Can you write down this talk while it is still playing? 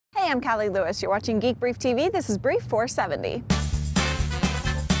Hey, I'm Callie Lewis. You're watching Geek Brief TV. This is Brief 470.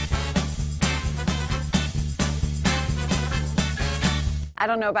 I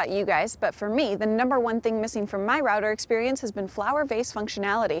don't know about you guys, but for me, the #1 thing missing from my router experience has been flower vase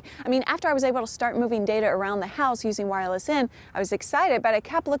functionality. I mean, after I was able to start moving data around the house using wireless in, I was excited, but I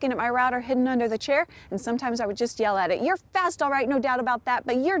kept looking at my router hidden under the chair, and sometimes I would just yell at it, "You're fast, all right, no doubt about that,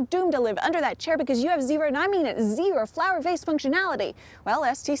 but you're doomed to live under that chair because you have zero, and I mean it, zero flower vase functionality." Well,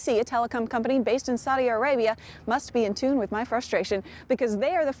 STC, a telecom company based in Saudi Arabia, must be in tune with my frustration because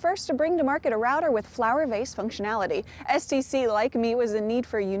they are the first to bring to market a router with flower vase functionality. STC, like me, was in need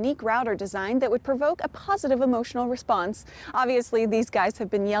for a unique router design that would provoke a positive emotional response. Obviously, these guys have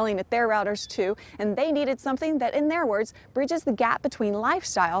been yelling at their routers too, and they needed something that, in their words, bridges the gap between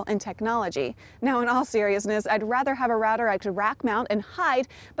lifestyle and technology. Now, in all seriousness, I'd rather have a router I could rack mount and hide,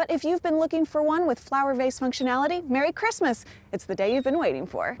 but if you've been looking for one with flower vase functionality, Merry Christmas! It's the day you've been waiting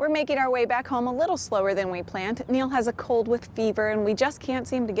for. We're making our way back home a little slower than we planned. Neal has a cold with fever, and we just can't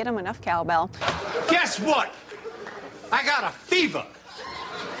seem to get him enough cowbell. Guess what? I got a fever.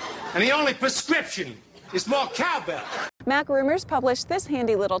 And the only prescription is more cowbell. Mac Rumors published this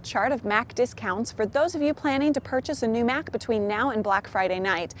handy little chart of Mac discounts for those of you planning to purchase a new Mac between now and Black Friday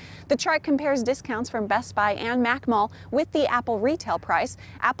night. The chart compares discounts from Best Buy and Mac Mall with the Apple retail price.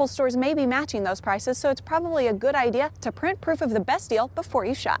 Apple stores may be matching those prices, so it's probably a good idea to print proof of the best deal before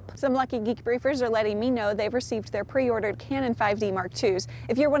you shop. Some lucky Geek Briefers are letting me know they've received their pre-ordered Canon 5D Mark IIs.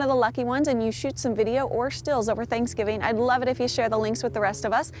 If you're one of the lucky ones and you shoot some video or stills over Thanksgiving, I'd love it if you share the links with the rest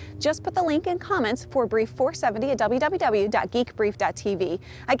of us. Just put the link in comments for Brief 470 at www.geekbrief.tv.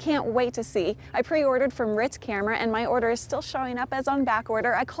 I can't wait to see. I pre-ordered from Ritz Camera and my order is still showing up as on back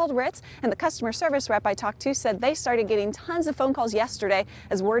order. I called Ritz and the customer service rep I talked to said they started getting tons of phone calls yesterday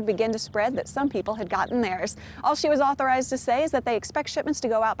as word began to spread that some people had gotten theirs. All she was authorized to say is that they expect shipments to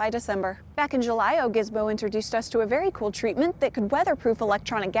go out by December. Back in July, Gizmo introduced us to a very cool treatment that could weatherproof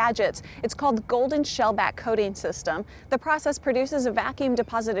electronic gadgets. It's called the Golden Shellback Coating System. The process produces a vacuum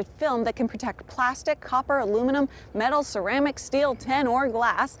deposited film that can protect plastic, copper, aluminum, metal, ceramic, steel, tin, or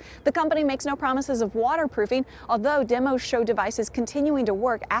glass. The company makes no promises of waterproofing, although demos show devices continuing to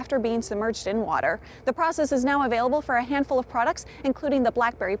work after being submerged in water. The process is now available for a handful of products, including the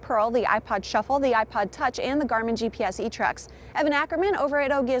BlackBerry Pearl, the iPod Shuffle, the iPod Touch, and the Garmin GPS eTrex. Evan Ackerman over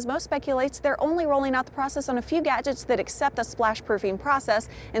at Gizmo speculates they're only rolling out the process on a few gadgets that accept the splash proofing process,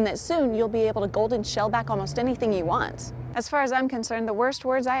 and that soon you'll be able to golden shell back almost anything you want. As far as I'm concerned, the worst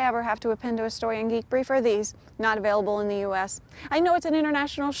words I ever have to append to a story in Geek Brief are these: not available in the US. I know it's an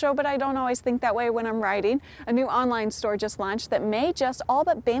international show, but I don't always think that way when I'm writing. A new online store just launched that may just all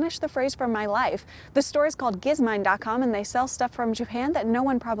but banish the phrase from my life. The store is called Gizmine.com, and they sell stuff from Japan that no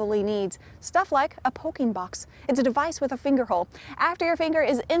one probably needs. Stuff like a poking box. It's a device with a finger hole. After your finger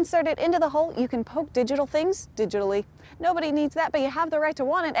is inserted into the hole, you can poke digital things digitally. Nobody needs that, but you have the right to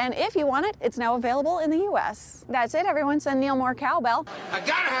want it, and if you want it, it's now available in the US. That's it, everyone. Send Neal more cowbell. I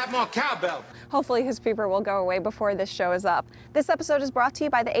gotta have more cowbell. Hopefully his fever will go away before this show is up. This episode is brought to you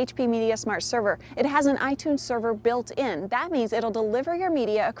by the HP Media Smart Server. It has an iTunes server built in. That means it'll deliver your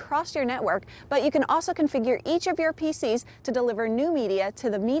media across your network, but you can also configure each of your PCs to deliver new media to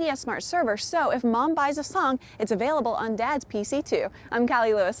the Media Smart Server, so if mom buys a song, it's available on dad's PC too. I'm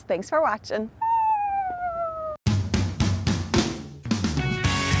Callie Lewis. Thanks for watching.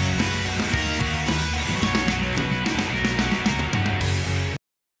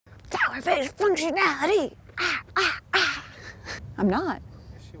 Flower vase functionality. I'm not.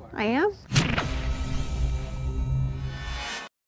 Yes, you are. I am?